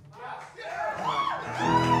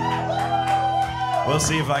 We'll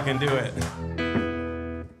see if I can do it.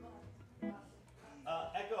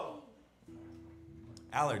 Echo.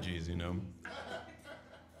 Allergies, you know.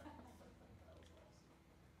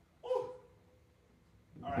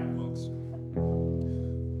 All right, folks.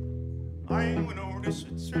 I went over to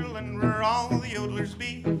Switzerland where all the yodelers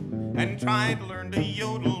be and tried to learn to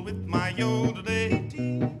yodel with my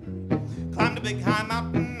yodel-day-tee. Climbed a big high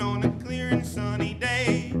mountain on a clear and sunny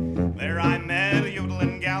day. There I met a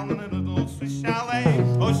yodeling gal in a little Swiss chalet.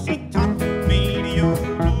 Oh, she taught me to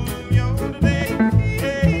yodel,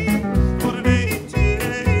 yodel-day-tee, yodel-day-tee.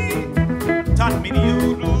 Taught me to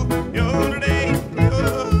yodel, yodel-day-tee,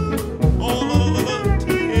 oh,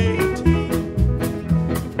 yodel-day-tee.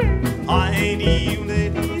 I knew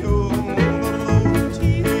that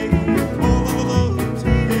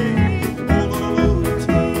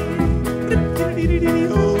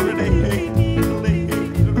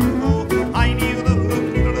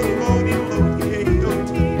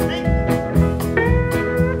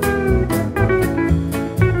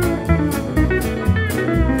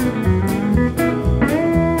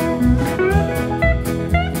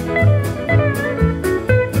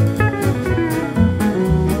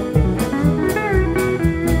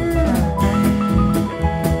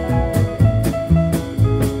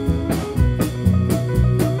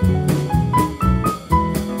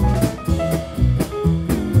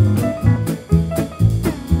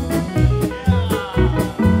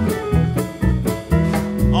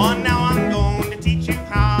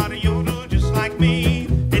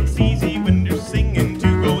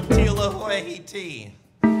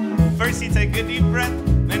First you take a deep breath,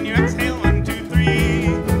 then you exhale 1, 2,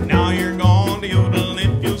 3. Now you're going to yodel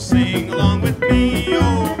if you sing along with me.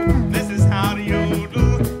 Oh, this is how to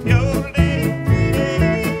yodel,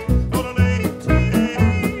 yodel-day-tee, yodel-day-tee.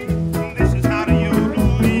 This is how to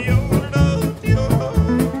yodel, yodel-day-tee,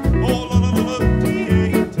 oh, yodel-day-tee.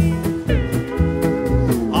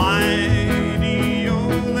 I need your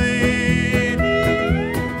lady,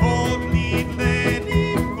 old lead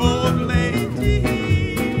lady, old lady.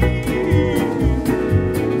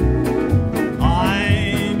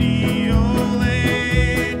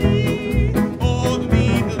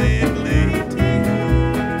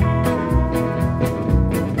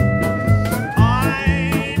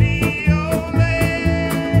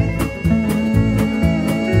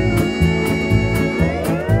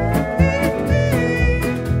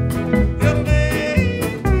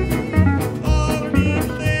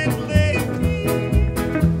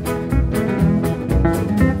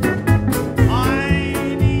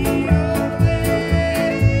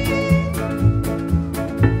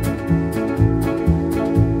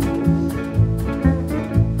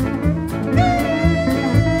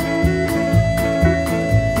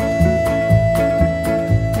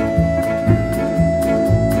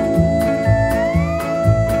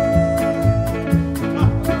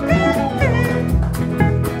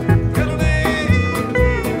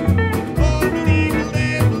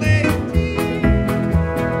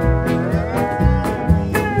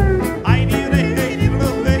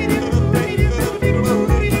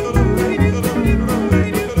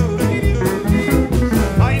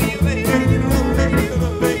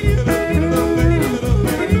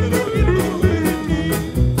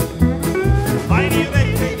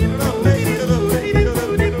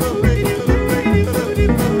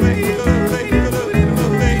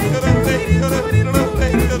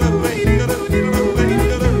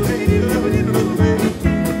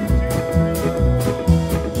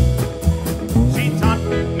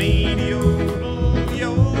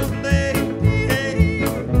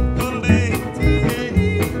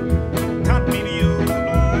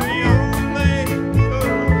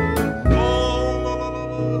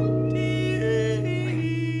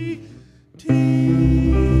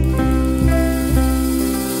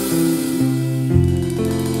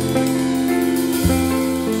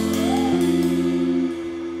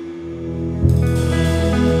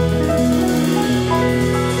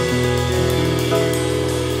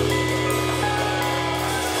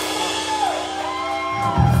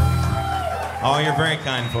 Oh, you're very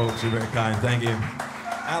kind, folks. You're very kind. Thank you.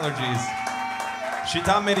 Allergies. She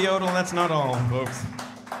taught me to yodel. That's not all, folks.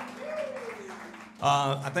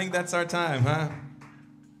 I think that's our time, huh?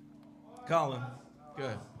 Colin.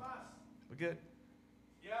 Good. We're good?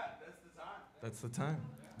 Yeah, that's the time. That's the time.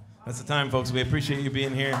 That's the time, folks. We appreciate you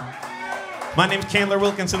being here. My name's Campbell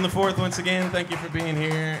Wilkinson IV. Once again, thank you for being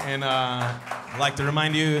here. And I'd like to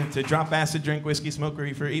remind you to drop acid, drink whiskey, smoke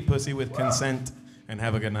reefer, eat pussy with consent, and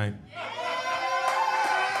have a good night.